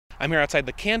I'm here outside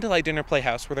the Candlelight Dinner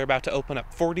Playhouse where they're about to open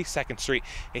up 42nd Street,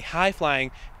 a high-flying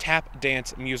tap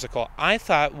dance musical. I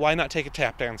thought, why not take a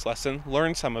tap dance lesson,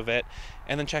 learn some of it,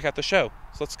 and then check out the show.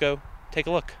 So let's go take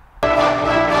a look.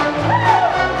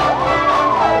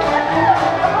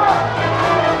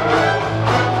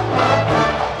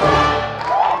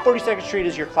 42nd Street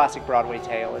is your classic Broadway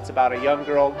tale. It's about a young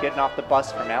girl getting off the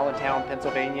bus from Allentown,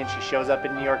 Pennsylvania, and she shows up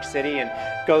in New York City and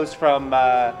goes from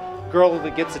girl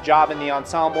that gets a job in the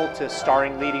ensemble to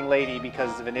starring leading lady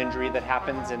because of an injury that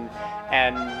happens, and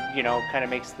you know, kind of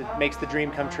makes the dream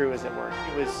come true, as it were.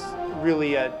 It was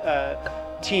really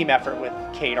a team effort with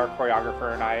Kate, our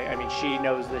choreographer, and I mean, she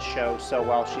knows this show so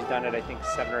well. She's done it, I think,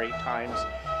 7 or 8 times.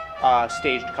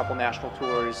 Staged a couple national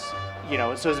tours, you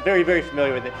know, so I was very, very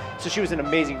familiar with it. So she was an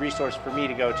amazing resource for me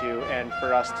to go to and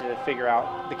for us to figure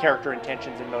out the character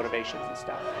intentions and motivations and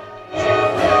stuff.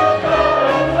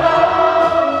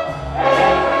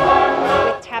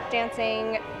 With tap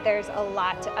dancing, there's a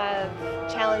lot of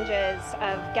challenges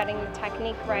of getting the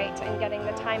technique right and getting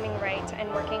the timing right and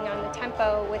working on the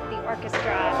tempo with the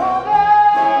orchestra.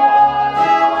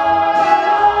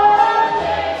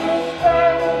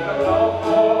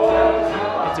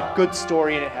 Good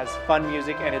story, and it has fun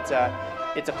music, and it's a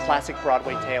classic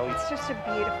Broadway tale. It's just a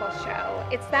beautiful show.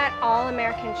 It's that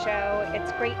all-American show.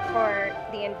 It's great for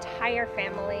the entire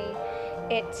family.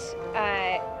 It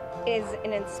is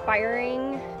an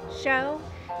inspiring show,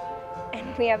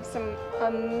 and we have some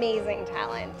amazing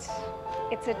talent.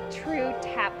 It's a true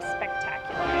tap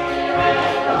spectacular.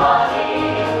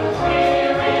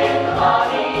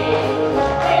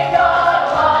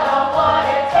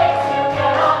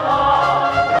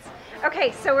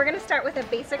 Okay, so we're going to start with a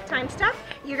basic time step.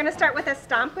 You're going to start with a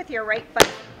stomp with your right foot.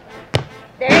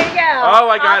 There you go. Oh,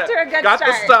 I got it. Off to a good got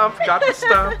start. the stomp. Got the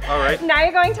stomp. All right. Now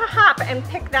you're going to hop and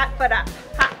pick that foot up.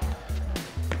 Hop.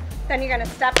 Then you're going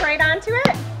to step right onto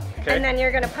it. Okay. And then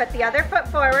you're going to put the other foot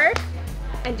forward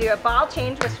and do a ball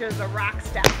change, which is a rock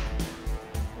step.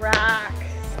 Rock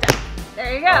step.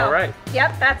 There you go. All right.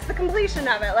 Yep, that's the completion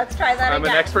of it. Let's try that again. I'm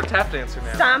an expert tap dancer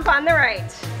now. Stomp on the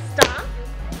right. Stomp.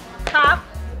 Hop.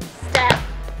 Step,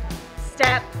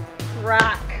 step,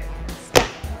 rock, step.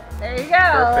 There you go.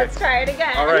 Perfect. Let's try it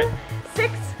again. All right.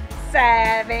 6,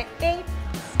 7, 8.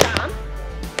 Stomp,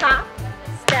 hop,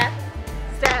 step,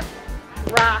 step,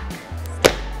 rock,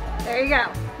 step. There you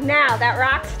go. Now that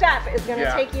rock step is going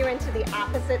to take you into the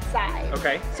opposite side.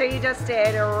 Okay. So you just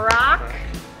did a rock,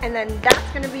 and then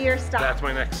that's going to be your stomp. That's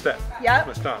my next step. Yep.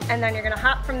 My stomp. And then you're going to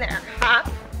hop from there. Hop,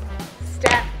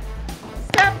 step,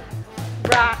 step,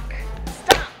 rock.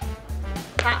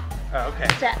 Hop. Oh, okay.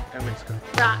 Step. And we just go.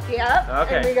 Rock. Yep.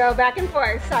 Okay. And we go back and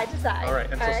forth, side to side. All right,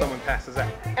 until someone passes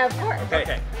out. Of course.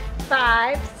 Okay.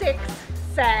 5, 6,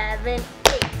 7, 8.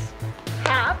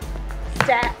 Hop.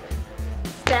 Step.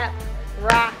 Step.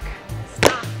 Rock.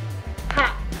 Stop.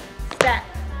 Hop. Step.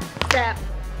 Step.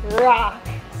 Rock.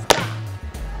 Stop.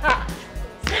 Hop.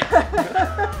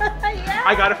 Yeah.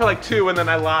 I got it for like 2 and then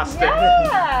I lost it.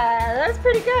 Yeah, that was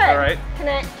pretty good. All right. Can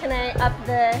I up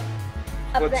the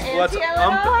ante Let's a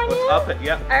little on you? Let's up it,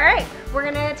 yep. All right, we're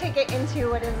gonna take it into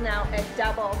what is now a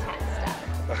double time step.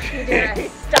 Okay. You do a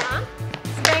stomp,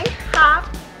 spank, hop,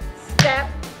 step,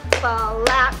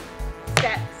 flap,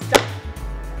 step, stomp.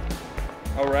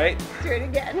 All right. Do it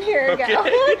again. Here we go.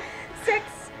 6,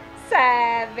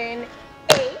 7,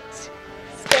 8.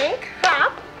 Spank,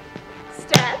 hop,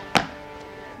 step,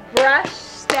 brush,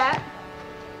 step,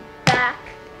 back,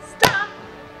 stop.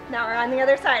 Now we're on the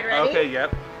other side. Ready? Okay.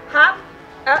 Yep. Hop.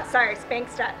 Oh, sorry. Spank,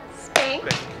 step. Spank,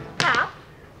 hop,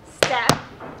 step,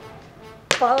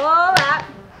 flap,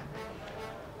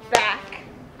 back,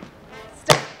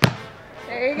 step.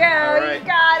 There you go. All right. You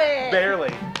got it.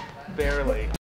 Barely. Barely.